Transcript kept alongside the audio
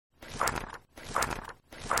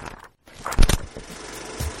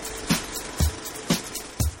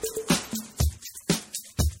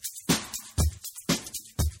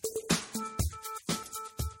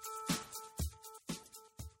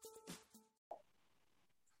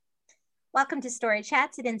Welcome to Story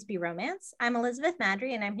Chats at Inspy Romance. I'm Elizabeth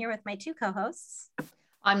Madry, and I'm here with my two co-hosts.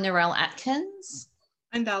 I'm Narelle Atkins.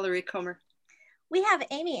 I'm Valerie Comer. We have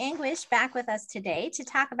Amy Anguish back with us today to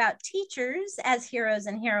talk about teachers as heroes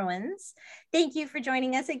and heroines. Thank you for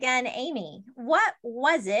joining us again, Amy. What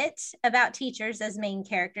was it about teachers as main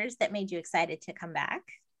characters that made you excited to come back?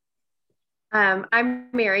 I'm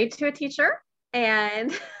married to a teacher,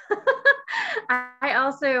 and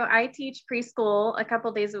I teach preschool a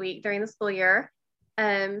couple days a week during the school year.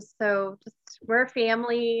 So we're a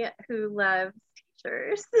family who loves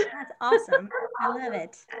teachers. That's awesome. I love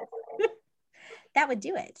it. That would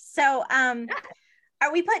do it. So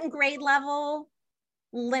are we putting grade level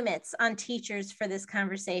limits on teachers for this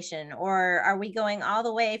conversation, or are we going all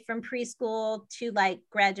the way from preschool to like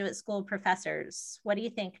graduate school professors? What do you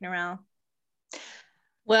think, Narelle?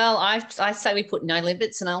 Well, I say we put no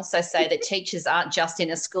limits, and I also say that teachers aren't just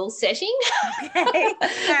in a school setting. Okay.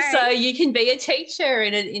 Right. So you can be a teacher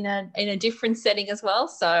in a different setting as well.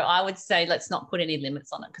 So I would say let's not put any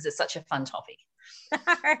limits on it because it's such a fun topic.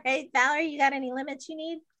 All right, Valerie, you got any limits you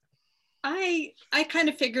need? I kind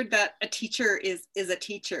of figured that a teacher is a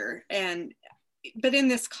teacher, but in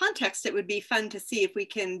this context, it would be fun to see if we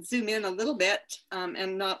can zoom in a little bit,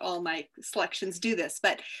 and not all my selections do this,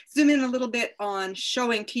 but zoom in a little bit on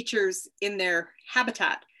showing teachers in their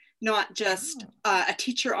habitat, not just a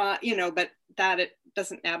teacher, but that it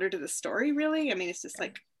doesn't matter to the story really. I mean, it's just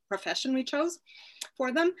like profession we chose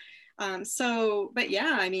for them. But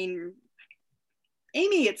yeah, I mean,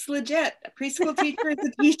 Amy, it's legit. A preschool teacher is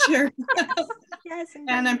a teacher. Yes,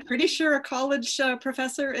 and I'm pretty sure a college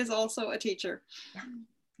professor is also a teacher.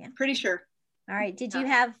 Yeah. Pretty sure. All right. Did you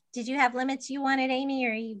have limits you wanted, Amy,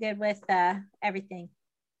 or are you good with everything?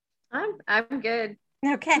 I'm good.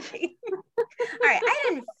 Okay. All right. I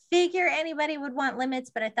didn't figure anybody would want limits,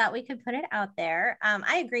 but I thought we could put it out there.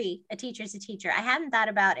 I agree. A teacher's a teacher. I hadn't thought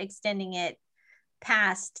about extending it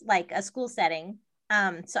past like a school setting.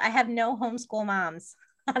 So I have no homeschool moms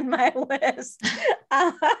on my list.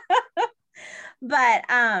 But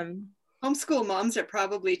homeschool moms are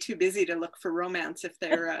probably too busy to look for romance if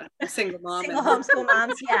they're a single mom. Single homeschool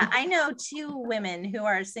moms. Yeah. I know two women who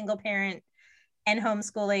are single parent and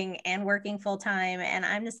homeschooling and working full time. And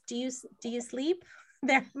I'm just, do you sleep?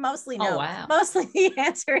 They're mostly no. Oh, wow. Mostly the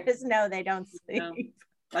answer is no, they don't sleep. No,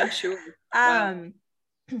 I'm sure. Wow.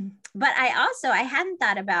 But I hadn't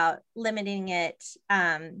thought about limiting it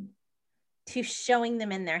to showing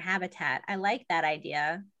them in their habitat. I like that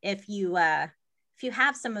idea. If you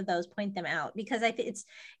have some of those, point them out, because I think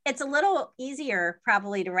it's a little easier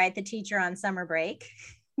probably to write the teacher on summer break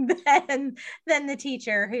than the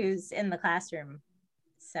teacher who's in the classroom.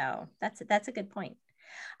 So that's a good point.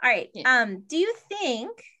 All right. Yeah. Do you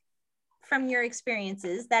think, from your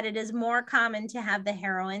experiences, that it is more common to have the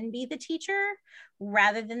heroine be the teacher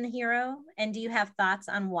rather than the hero? And do you have thoughts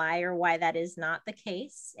on why that is not the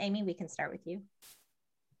case? Amy, we can start with you.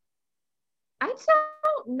 I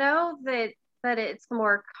don't know that it's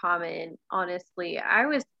more common, honestly. I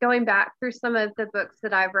was going back through some of the books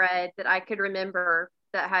that I've read that I could remember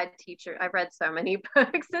that had teachers. I've read so many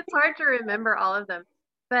books, it's hard to remember all of them.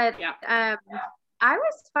 But yeah. I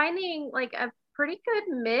was finding like a pretty good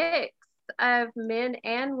mix of men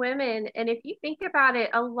and women. And if you think about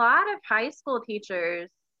it, a lot of high school teachers,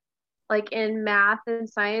 like in math and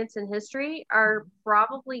science and history, are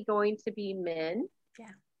probably going to be men. Yeah.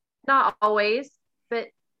 Not always, but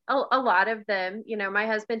a lot of them. You know, my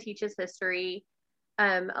husband teaches history.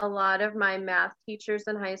 A lot of my math teachers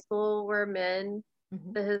in high school were men.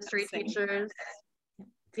 Mm-hmm. The history teachers,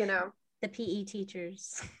 you know. The PE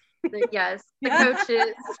teachers. The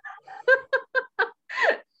coaches.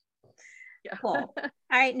 Yeah. Cool. All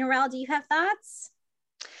right, Narelle, do you have thoughts?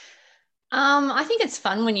 I think it's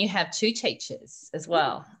fun when you have two teachers as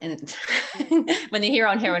well, and when the hero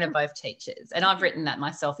and heroine are both teachers. And I've written that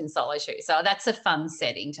myself in Solitude, so that's a fun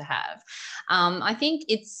setting to have. I think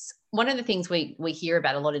it's one of the things we hear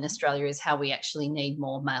about a lot in Australia is how we actually need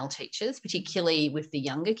more male teachers, particularly with the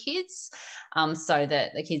younger kids, so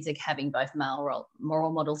that the kids are having both male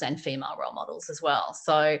role models and female role models as well.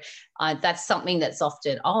 So that's something that's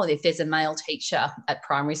often, if there's a male teacher at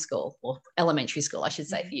primary school or elementary school, I should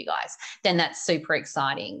say, for you guys, then that's super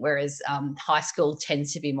exciting. Whereas high school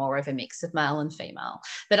tends to be more of a mix of male and female.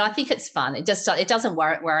 But I think it's fun. It doesn't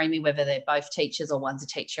worry me whether they're both teachers or one's a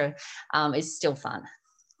teacher. It's still fun.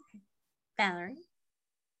 Valerie?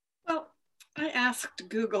 Well, I asked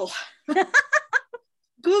Google.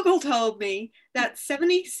 Google told me that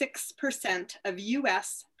 76% of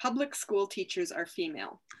US public school teachers are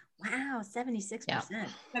female. Wow, 76%. Yeah.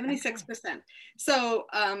 76%. So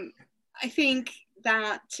I think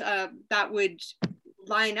that that would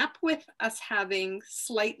line up with us having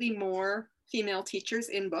slightly more female teachers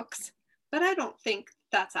in books, but I don't think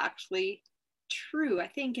that's actually true. I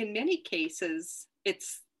think in many cases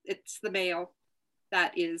it's the male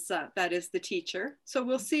that is the teacher. So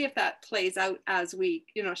we'll see if that plays out as we,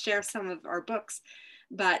 you know, share some of our books.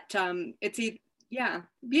 But yeah,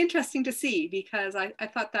 be interesting to see, because I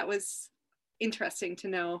thought that was interesting to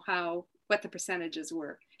know what the percentages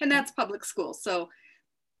were. And that's public school. So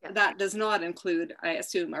that does not include, I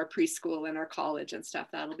assume, our preschool and our college and stuff.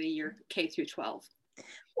 That'll be your K through 12.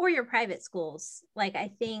 Or your private schools. Like,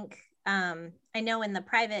 I think, I know in the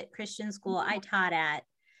private Christian school I taught at,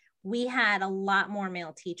 we had a lot more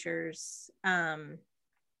male teachers, although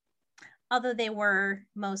they were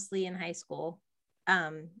mostly in high school,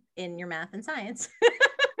 in your math and science.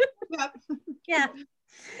 Yep. Yeah.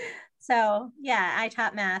 So yeah, I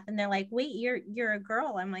taught math, and they're like, wait, you're a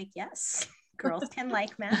girl. I'm like, yes, girls can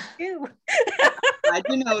like math too. Glad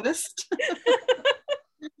you noticed.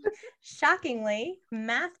 Shockingly,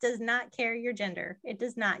 math does not care your gender. It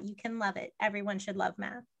does not. You can love it. Everyone should love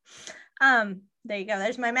math. There you go.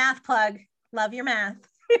 There's my math plug. Love your math.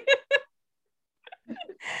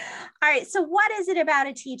 All right. So what is it about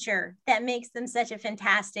a teacher that makes them such a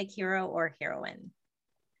fantastic hero or heroine?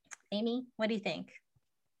 Amy, what do you think?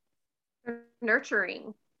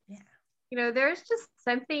 Nurturing. Yeah. You know, there's just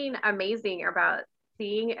something amazing about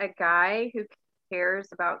seeing a guy who cares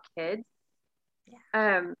about kids.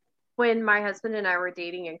 Yeah. When my husband and I were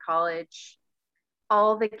dating in college,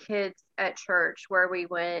 all the kids at church where we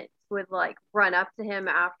went would like run up to him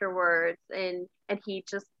afterwards, and he'd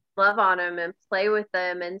just love on them and play with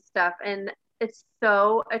them and stuff. And it's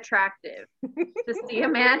so attractive to see a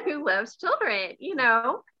man who loves children, you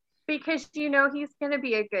know, because you know he's going to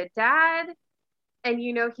be a good dad, and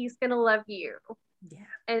you know he's going to love you. Yeah.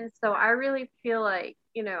 And so I really feel like,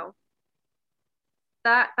 you know,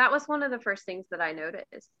 that was one of the first things that I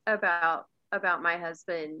noticed about my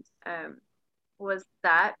husband, was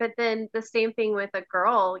that. But then the same thing with a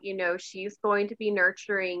girl, you know, she's going to be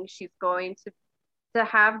nurturing. She's going to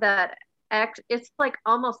have that it's like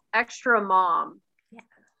almost extra mom. Yeah.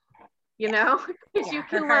 You know, because you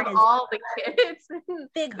can love all the kids,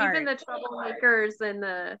 big heart, even the troublemakers,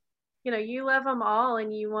 and you know, you love them all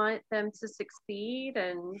and you want them to succeed,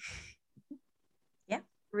 and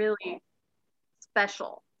really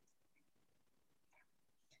special.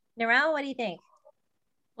 Narelle, what do you think?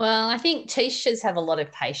 Well, I think teachers have a lot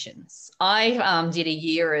of patience. I did a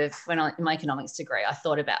year of, in my economics degree, I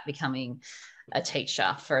thought about becoming a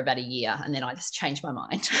teacher for about a year, and then I just changed my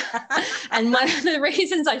mind. And one of the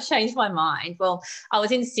reasons I changed my mind, well, I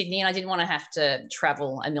was in Sydney and I didn't want to have to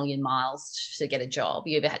travel 1,000,000 miles to get a job.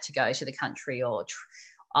 You either had to go to the country, or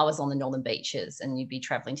I was on the northern beaches and you'd be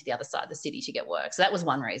traveling to the other side of the city to get work. So that was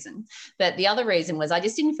one reason. But the other reason was I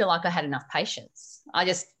just didn't feel like I had enough patience. I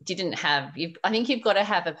just didn't have, I think you've got to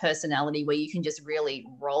have a personality where you can just really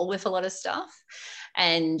roll with a lot of stuff.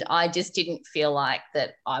 And I just didn't feel like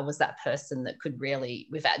that I was that person that could really,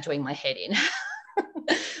 without doing my head in,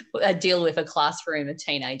 deal with a classroom of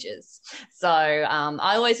teenagers. So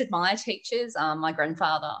I always admire teachers. My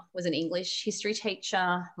grandfather was an English history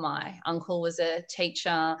teacher. My uncle was a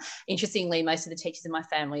teacher. Interestingly, most of the teachers in my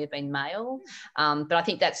family have been male. But I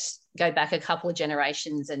think that's go back a couple of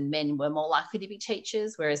generations, and men were more likely to be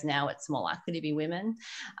teachers, whereas now it's more likely to be women.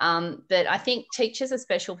 But I think teachers are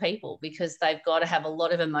special people because they've got to have a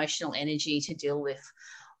lot of emotional energy to deal with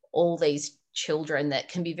all these children that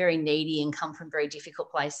can be very needy and come from very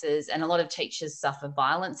difficult places. And a lot of teachers suffer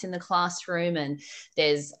violence in the classroom, and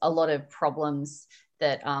there's a lot of problems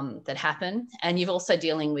that happen. And you're also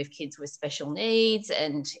dealing with kids with special needs,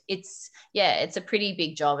 and it's a pretty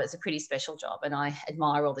big job. It's a pretty special job, and I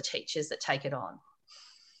admire all the teachers that take it on.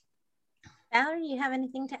 Valerie, you have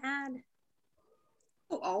anything to add?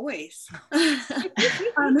 Oh, always.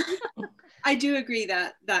 I do agree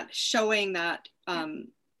that showing that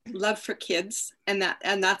love for kids, and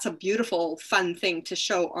that's a beautiful, fun thing to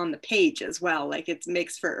show on the page as well. Like, it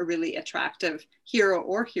makes for a really attractive hero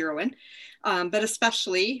or heroine, but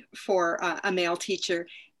especially for a male teacher.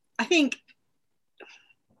 I think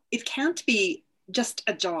it can't be just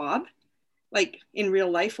a job, like in real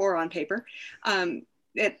life or on paper.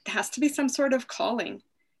 It has to be some sort of calling,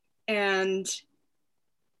 and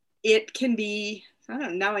it can be, I don't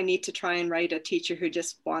know, now I need to try and write a teacher who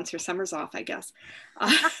just wants her summers off, I guess.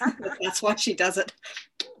 That's why she does it.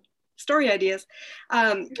 Story ideas.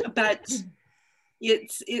 But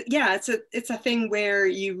it's a thing where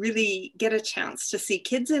you really get a chance to see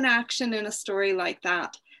kids in action in a story like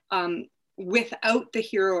that, without the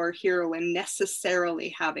hero or heroine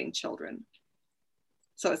necessarily having children.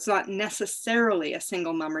 So it's not necessarily a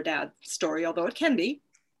single mom or dad story, although it can be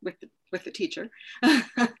with the teacher.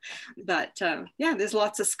 But yeah, there's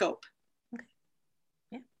lots of scope. Okay.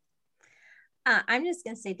 Yeah. I'm just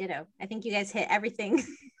going to say ditto. I think you guys hit everything,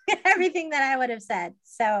 everything that I would have said.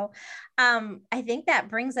 So I think that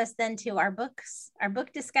brings us then to our book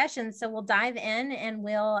discussion. So we'll dive in and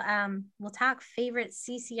we'll talk favorite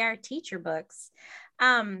CCR teacher books.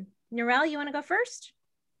 Narelle, you want to go first?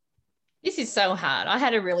 This is so hard. I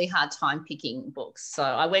had a really hard time picking books. So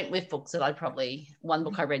I went with books that one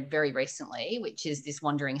book I read very recently, which is This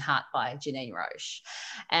Wandering Heart by Janine Roche.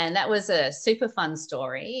 And that was a super fun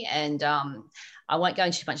story. And I won't go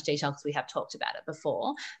into too much detail because we have talked about it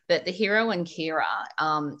before, but the heroine, Kira,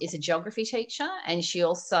 is a geography teacher, and she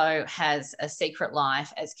also has a secret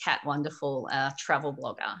life as Cat Wonderful, a travel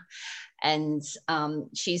blogger. And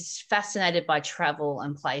she's fascinated by travel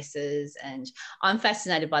and places. And I'm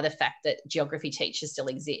fascinated by the fact that geography teachers still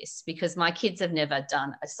exist, because my kids have never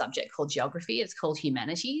done a subject called geography. It's called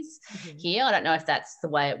humanities here. I don't know if that's the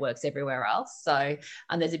way it works everywhere else. So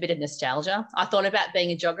there's a bit of nostalgia. I thought about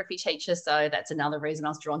being a geography teacher, so that's another reason I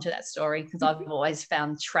was drawn to that story, because I've always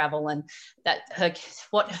found travel and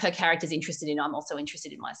what her character's interested in, I'm also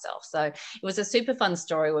interested in myself. So it was a super fun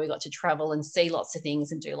story where we got to travel and see lots of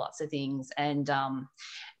things and do lots of things. And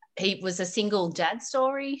he was a single dad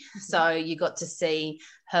story, so you got to see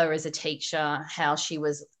her as a teacher, how she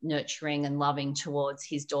was nurturing and loving towards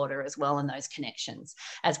his daughter as well, and those connections,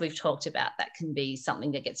 as we've talked about, that can be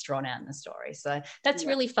something that gets drawn out in the story. So that's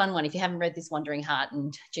really fun one. If you haven't read This Wandering Heart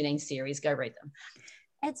and Janine's series, go read them.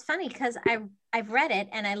 It's funny because I've read it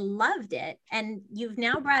and I loved it, and you've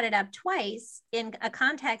now brought it up twice in a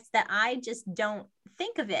context that I just don't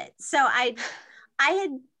think of it. So I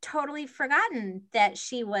had totally forgotten that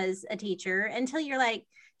she was a teacher until you're like,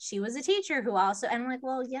 she was a teacher who also, and I'm like,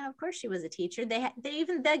 well, yeah, of course she was a teacher. They're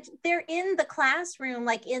in the classroom,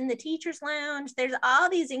 like in the teacher's lounge. There's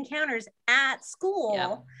all these encounters at school.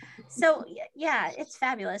 Yeah. So yeah, it's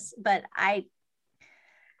fabulous. But I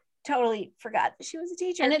totally forgot that she was a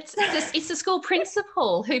teacher. And it's the school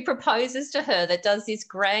principal who proposes to her, that does this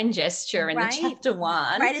grand gesture in the chapter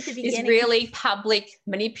 1. Right at the beginning. Is really public,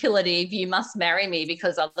 manipulative. You must marry me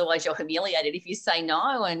because otherwise you're humiliated if you say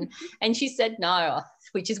no. And she said no,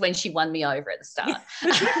 which is when she won me over at the start.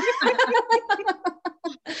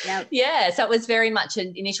 Yep. Yeah, so it was very much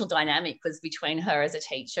an initial dynamic was between her as a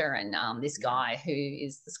teacher and this guy who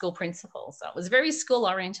is the school principal. So it was very school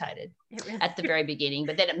orientated at the very beginning,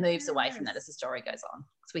 but then it moves away from that as the story goes on,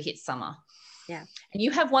 because we hit summer. Yeah. And you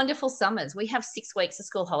have wonderful summers. We have 6 weeks of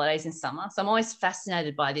school holidays in summer. So I'm always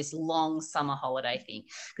fascinated by this long summer holiday thing,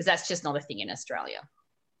 because that's just not a thing in Australia.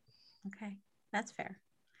 Okay, that's fair.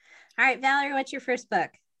 All right, Valerie, what's your first book?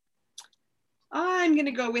 I'm going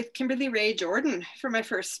to go with Kimberly Rae Jordan for my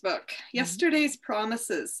first book, Yesterday's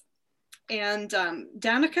Promises. And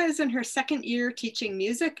Danica is in her 2nd year teaching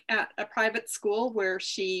music at a private school where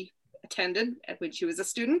she attended when she was a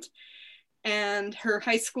student. And her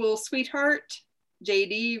high school sweetheart,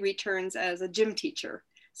 JD, returns as a gym teacher.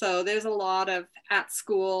 So there's a lot of at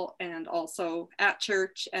school and also at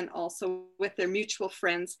church and also with their mutual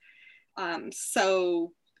friends.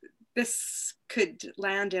 So this could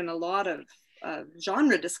land in a lot of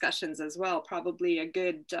genre discussions as well, probably a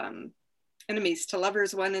good enemies to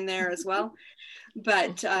lovers one in there as well.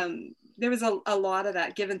 But there was a lot of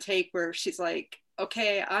that give and take where she's like,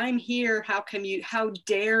 okay, I'm here, how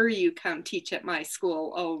dare you come teach at my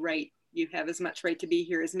school? Oh, right, you have as much right to be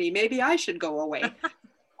here as me, maybe I should go away.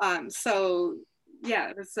 So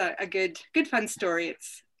yeah, it was a good fun story.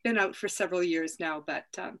 It's been out for several years now, but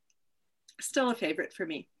still a favorite for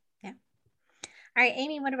me. Yeah. All right,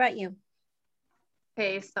 Amy, what about you?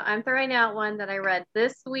 Okay, so I'm throwing out one that I read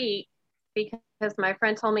this week because my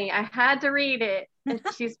friend told me I had to read it. And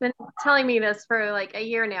she's been telling me this for like a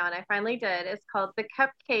year now, and I finally did. It's called The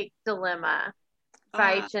Cupcake Dilemma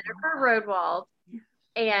by Jennifer Rodewald.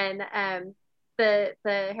 And the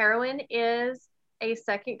heroine is a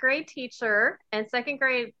 2nd grade teacher. And 2nd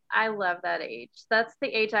grade, I love that age. That's the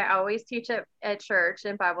age I always teach at church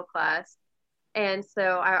in Bible class. And so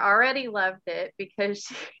I already loved it because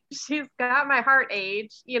she's got my heart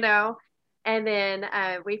age, you know. And then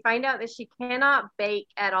we find out that she cannot bake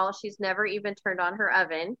at all. She's never even turned on her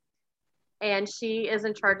oven. And she is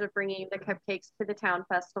in charge of bringing the cupcakes to the town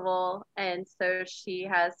festival. And so she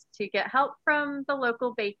has to get help from the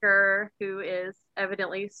local baker, who is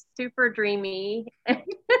evidently super dreamy.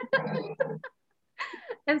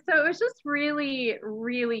 And so it was just really,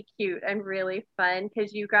 really cute and really fun,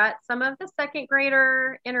 because you got some of the 2nd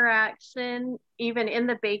grader interaction, even in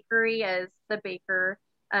the bakery, as the baker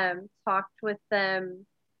talked with them,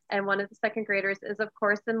 and one of the second graders is of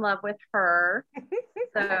course in love with her.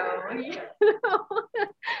 So,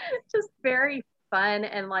 just very fun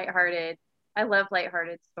and lighthearted. I love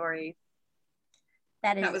lighthearted stories.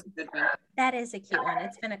 That was a good one. That is a cute one.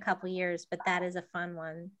 It's been a couple years, but that is a fun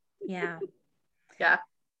one. Yeah. Yeah.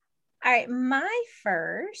 All right. My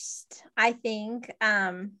first, I think,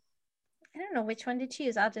 I don't know which one to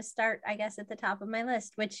choose. I'll just start, I guess, at the top of my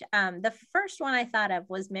list, which the first one I thought of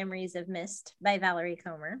was Memories of Mist by Valerie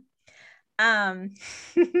Comer.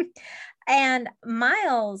 And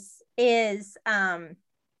Miles is,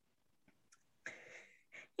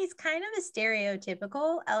 he's kind of a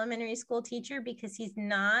stereotypical elementary school teacher because he's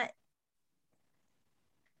not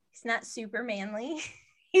super manly.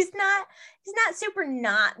 He's not super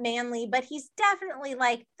not manly, but he's definitely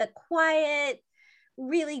like the quiet,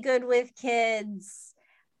 really good with kids,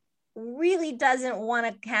 really doesn't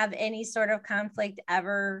want to have any sort of conflict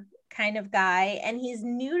ever kind of guy. And he's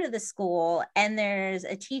new to the school, and there's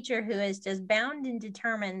a teacher who is just bound and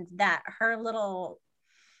determined that her little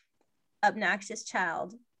obnoxious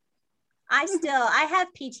child, I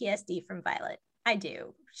have PTSD from Violet. I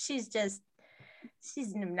do. She's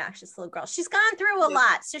an obnoxious little girl. She's gone through a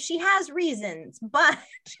lot, so she has reasons, but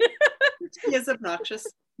she is obnoxious.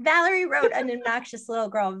 Valerie wrote an obnoxious little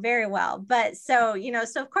girl very well. But so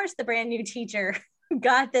of course the brand new teacher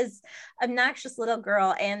got this obnoxious little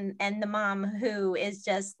girl and the mom who is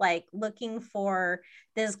just like looking for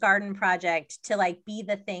this garden project to like be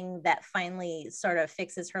the thing that finally sort of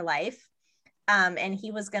fixes her life. And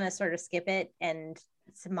he was going to sort of skip it. And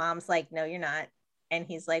mom's like, no, you're not. And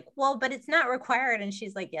he's like, well, but it's not required. And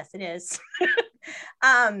she's like, yes, it is.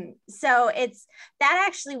 So that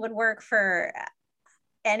actually would work for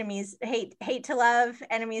enemies, hate to love,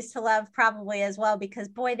 enemies to love probably as well, because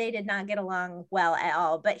boy, they did not get along well at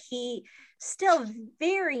all. But he still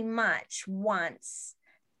very much wants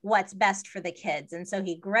what's best for the kids. And so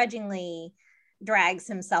he grudgingly drags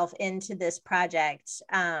himself into this project.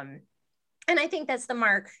 And I think that's the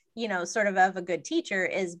mark, sort of a good teacher,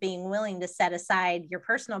 is being willing to set aside your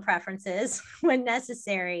personal preferences when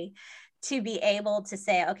necessary to be able to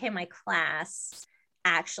say, okay, my class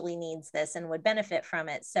actually needs this and would benefit from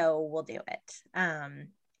it, so we'll do it.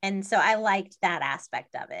 And so I liked that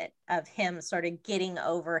aspect of it, of him sort of getting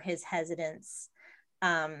over his hesitance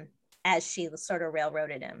as she sort of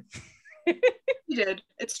railroaded him. She did.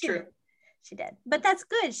 It's true. She did. But that's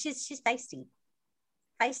good. She's feisty.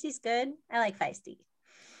 Feisty's good. I like feisty.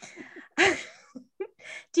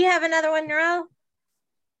 Do you have another one, Narelle?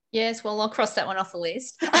 Yes, well, I'll cross that one off the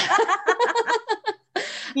list.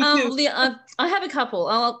 I have a couple.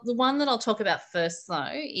 The one that I'll talk about first,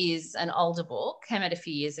 though, is an older book, came out a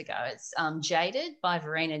few years ago. It's Jaded by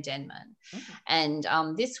Verena Denman. Mm-hmm.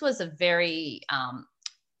 And this was a very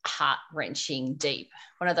heart-wrenching, deep,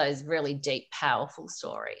 one of those really deep, powerful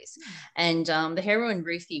stories. And the heroine,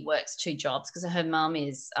 Ruthie, works two jobs because her mum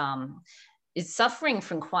is suffering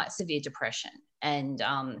from quite severe depression. And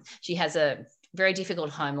she has a very difficult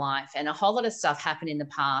home life, and a whole lot of stuff happened in the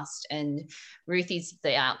past, and Ruthie's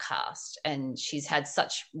the outcast, and she's had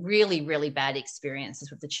such really, really bad experiences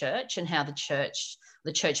with the church and how the church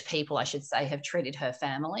people, I should say, have treated her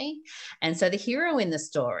family. And so the hero in the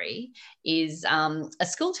story is a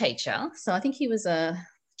school teacher. So I think he was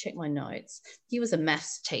check my notes, he was a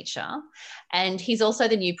maths teacher, and he's also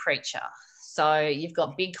the new preacher. So you've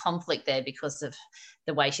got big conflict there because of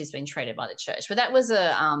the way she's been treated by the church. But that was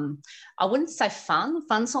I wouldn't say fun.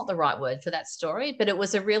 Fun's not the right word for that story, but it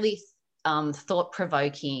was a really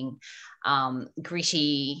thought-provoking,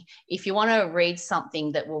 gritty. If you want to read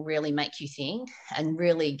something that will really make you think and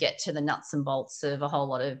really get to the nuts and bolts of a whole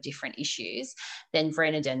lot of different issues, then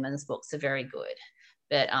Verena Denman's books are very good.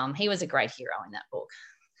 But he was a great hero in that book.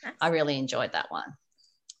 Excellent. I really enjoyed that one.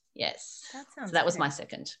 Yes. That was my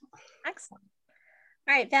second. Excellent.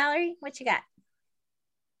 All right, Valerie, what you got?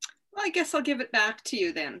 Well, I guess I'll give it back to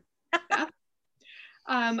you then.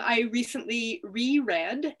 I recently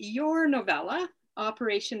reread your novella,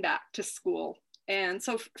 Operation Back to School. And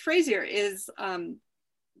so Frasier is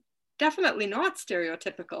definitely not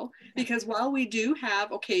stereotypical, because while we do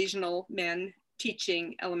have occasional men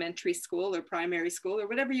teaching elementary school or primary school or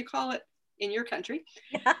whatever you call it in your country,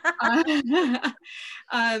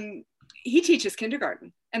 he teaches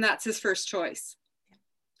kindergarten, and that's his first choice.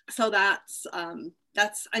 So that's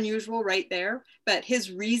unusual right there. But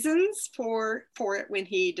his reasons for it, when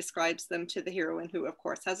he describes them to the heroine, who of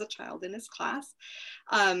course has a child in his class,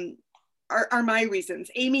 are my reasons.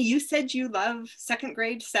 Amy, you said you love second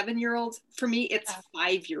grade 7-year-olds. For me, it's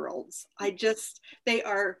 5-year-olds. They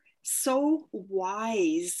are so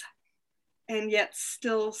wise and yet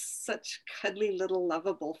still such cuddly little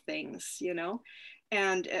lovable things, you know.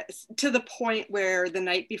 And to the point where the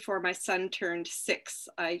night before my son turned 6,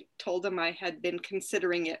 I told him I had been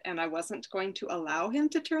considering it and I wasn't going to allow him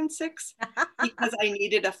to turn 6 because I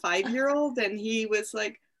needed a 5-year-old. And he was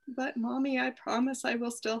like, but mommy, I promise I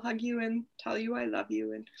will still hug you and tell you I love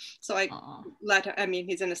you. And so I mean,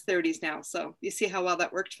 he's in his 30s now. So you see how well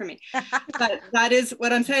that worked for me. But that is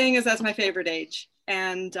what I'm saying, is that's my favorite age.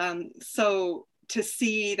 And so to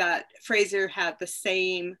see that Fraser had the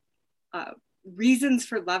same reasons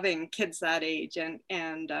for loving kids that age.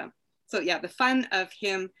 And so yeah, the fun of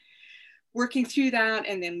him working through that.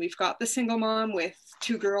 And then we've got the single mom with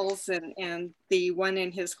 2 girls, and the one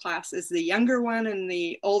in his class is the younger one, and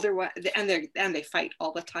the older one, and they fight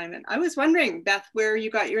all the time. And I was wondering, Beth, where you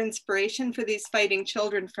got your inspiration for these fighting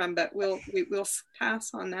children from, but we'll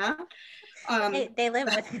pass on that. They live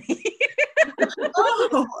with me. Is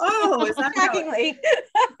that shockingly?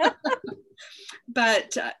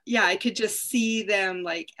 But yeah, I could just see them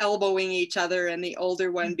like elbowing each other, and the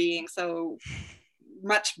older one being so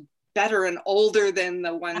much better and older than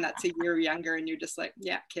the one that's a year younger, and you're just like,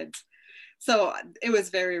 yeah, kids. So it was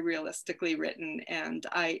very realistically written, and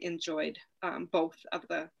I enjoyed both of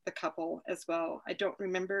the couple as well. I don't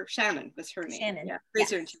remember, Shannon was her name. Shannon. Yeah,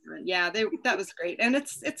 Fraser and Shannon. Yeah, that was great. And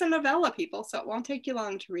it's a novella, people, so it won't take you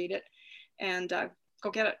long to read it. And go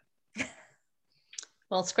get it.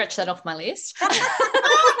 Well, scratch that off my list. Yes.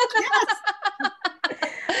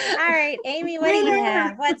 All right, Amy, what do you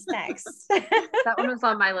have? What's next? That one was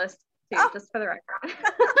on my list too, just for the record.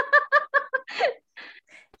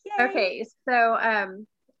 Okay, so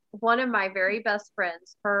one of my very best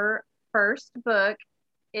friends, her first book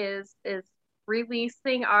is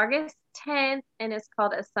releasing August 10th, and it's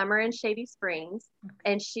called A Summer in Shady Springs.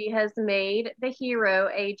 And she has made the hero,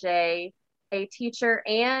 AJ, a teacher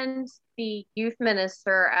and the youth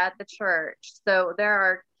minister at the church. So there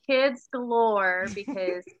are kids galore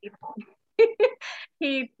because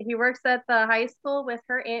he works at the high school with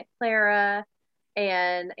her Aunt Clara,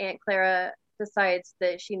 and Aunt Clara decides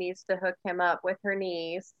that she needs to hook him up with her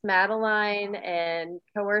niece Madeline, and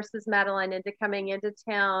coerces Madeline into coming into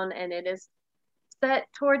town. And it is set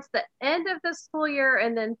towards the end of the school year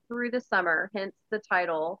and then through the summer, hence the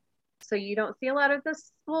title. So you don't see a lot of the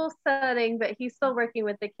school setting, but he's still working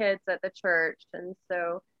with the kids at the church. And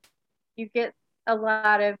so you get a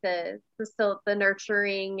lot of the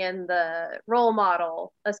nurturing and the role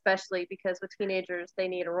model, especially because with teenagers, they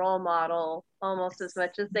need a role model almost as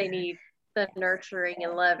much as they need the nurturing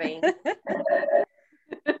and loving.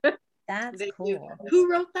 That's cool.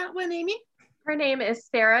 Who wrote that one, Amy? Her name is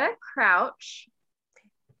Sarah Crouch.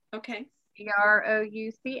 Okay.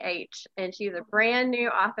 Crouch, and she's a brand new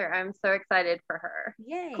author. I'm so excited for her.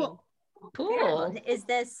 Yay. Cool. Is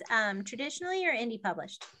this traditionally or indie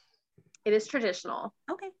published? It is traditional.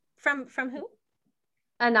 Okay. From who?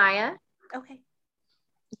 Anaya. Okay.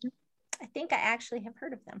 I think I actually have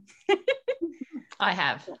heard of them. I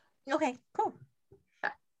have. Okay, cool.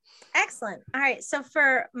 Excellent. All right. So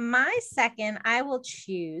for my second, I will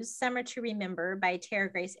choose Summer to Remember by Tara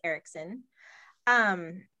Grace Ericson.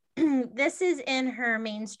 This is in her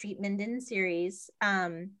Main Street Minden series.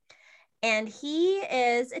 And he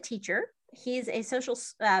is a teacher. He's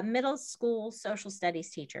a middle school social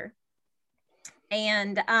studies teacher.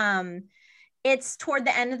 And it's toward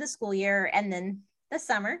the end of the school year and then the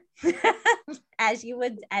summer, as you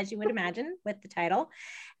would imagine with the title.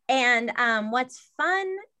 And what's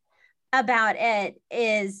fun about it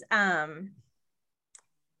is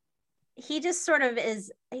he just sort of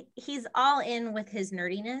he's all in with his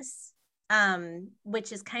nerdiness,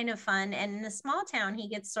 which is kind of fun. And in a small town, he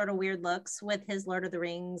gets sort of weird looks with his Lord of the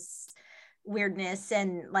Rings weirdness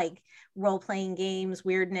and like role-playing games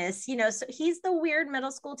weirdness, so he's the weird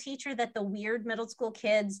middle school teacher that the weird middle school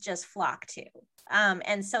kids just flock to.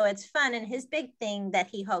 And so it's fun. And his big thing that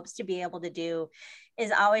he hopes to be able to do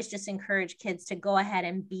is always just encourage kids to go ahead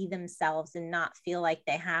and be themselves and not feel like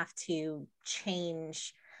they have to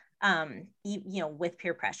change, with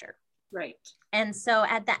peer pressure. Right. And so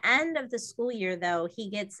at the end of the school year, though, he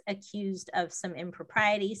gets accused of some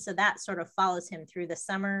impropriety. So that sort of follows him through the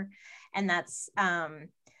summer. And that's then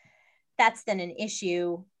an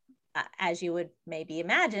issue, as you would maybe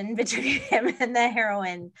imagine, between him and the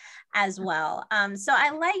heroine as well. So I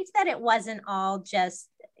liked that it wasn't all just,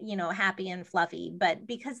 happy and fluffy, but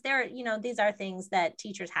because these are things that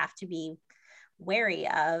teachers have to be wary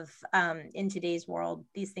of in today's world.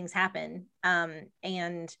 These things happen.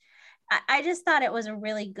 And I just thought it was a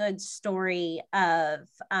really good story of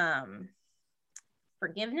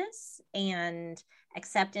forgiveness and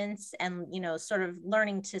acceptance and, you know, sort of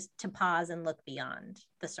learning to pause and look beyond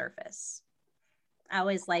the surface. I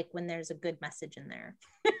always like when there's a good message in there.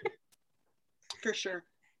 For sure.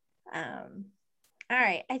 All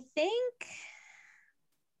right. I think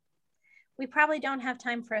we probably don't have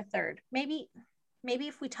time for a third. Maybe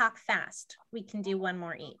if we talk fast, we can do one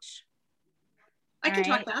more each. I can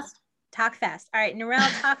talk fast. Talk fast. All right,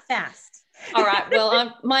 Narelle, talk fast. All right.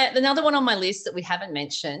 Well, another one on my list that we haven't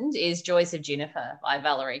mentioned is Joys of Juniper by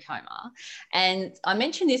Valerie Comer. And I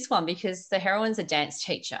mentioned this one because the heroine's a dance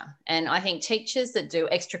teacher. And I think teachers that do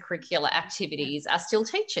extracurricular activities are still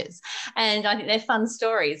teachers. And I think they're fun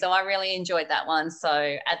stories. So I really enjoyed that one. So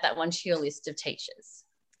add that one to your list of teachers.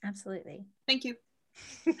 Absolutely. Thank you.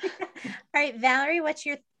 All right, Valerie, what's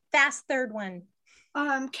your fast third one?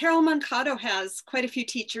 Carol Mankato has quite a few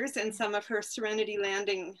teachers in some of her Serenity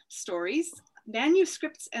Landing stories.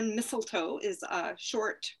 Manuscripts and Mistletoe is a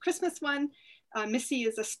short Christmas one. Missy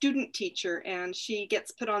is a student teacher and she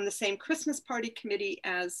gets put on the same Christmas party committee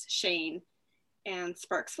as Shane and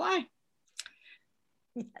Sparks Fly.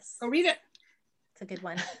 Yes. Go read it. It's a good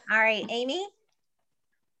one. All right, Amy.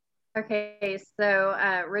 Okay,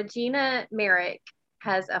 so Regina Merrick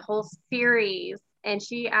has a whole series, and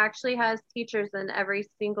she actually has teachers in every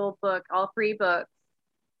single book, all 3 books.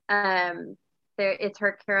 It's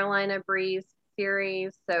her Carolina Breeze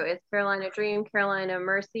series. So it's Carolina Dream, Carolina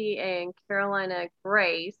Mercy, and Carolina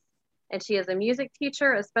Grace. And she is a music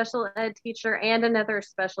teacher, a special ed teacher, and another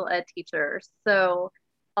special ed teacher. So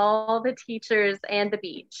all the teachers and the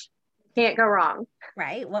beach. Can't go wrong.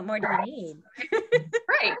 Right. What more do you need?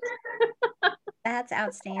 Right. That's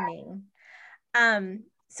outstanding.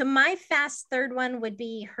 So my fast third one would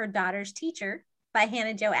be Her Daughter's Teacher by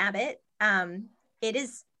Hannah Jo Abbott. It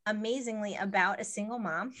is amazingly about a single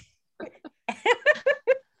mom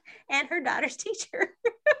and her daughter's teacher.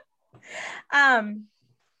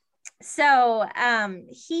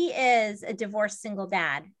 He is a divorced single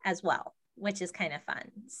dad as well, which is kind of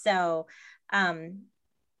fun. So, and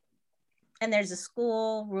there's a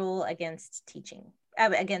school rule against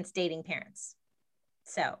against dating parents.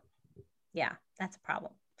 So yeah, that's a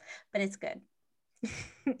problem, but it's good.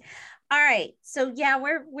 All right. So yeah,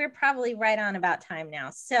 we're probably right on about time now.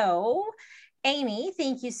 So Amy,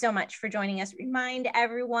 thank you so much for joining us. Remind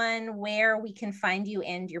everyone where we can find you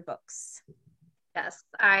and your books. Yes,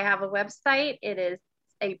 I have a website. It is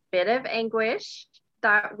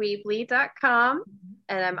abitofanguish.weebly.com.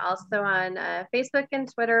 And I'm also on Facebook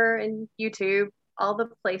and Twitter and YouTube, all the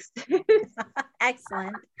places.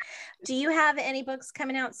 Excellent. Do you have any books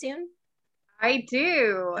coming out soon? I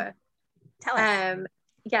do. Tell us.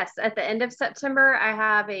 Yes, at the end of September, I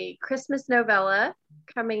have a Christmas novella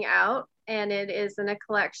coming out, and it is in a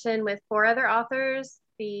collection with 4 other authors.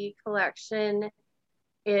 The collection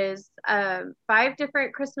is 5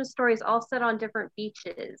 different Christmas stories, all set on different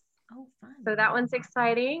beaches. Oh, fun. So that one's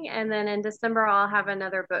exciting. And then in December, I'll have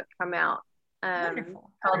another book come out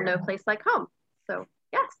called No Place Like Home. So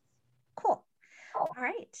yes. Cool. All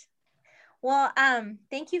right. Well,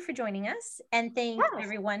 thank you for joining us, and thank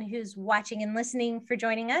everyone who's watching and listening for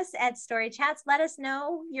joining us at Story Chats. Let us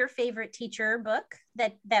know your favorite teacher book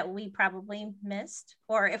that we probably missed,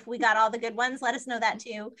 or if we got all the good ones, let us know that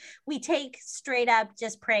too. We take straight up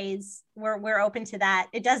just praise. We're open to that.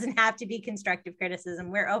 It doesn't have to be constructive criticism.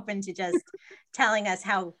 We're open to just telling us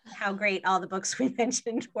how great all the books we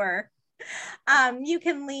mentioned were. You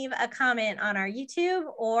can leave a comment on our YouTube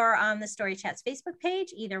or on the Story Chats Facebook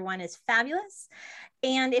page. Either one is fabulous.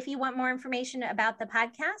 And if you want more information about the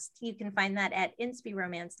podcast, you can find that at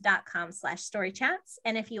inspyromance.com/storychats.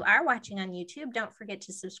 And if you are watching on YouTube, don't forget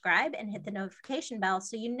to subscribe and hit the notification bell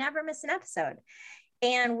so you never miss an episode.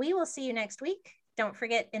 And we will see you next week. Don't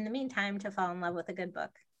forget, in the meantime, to fall in love with a good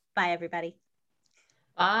book. Bye, everybody.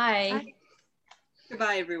 Bye. Bye.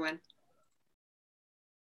 Goodbye, everyone.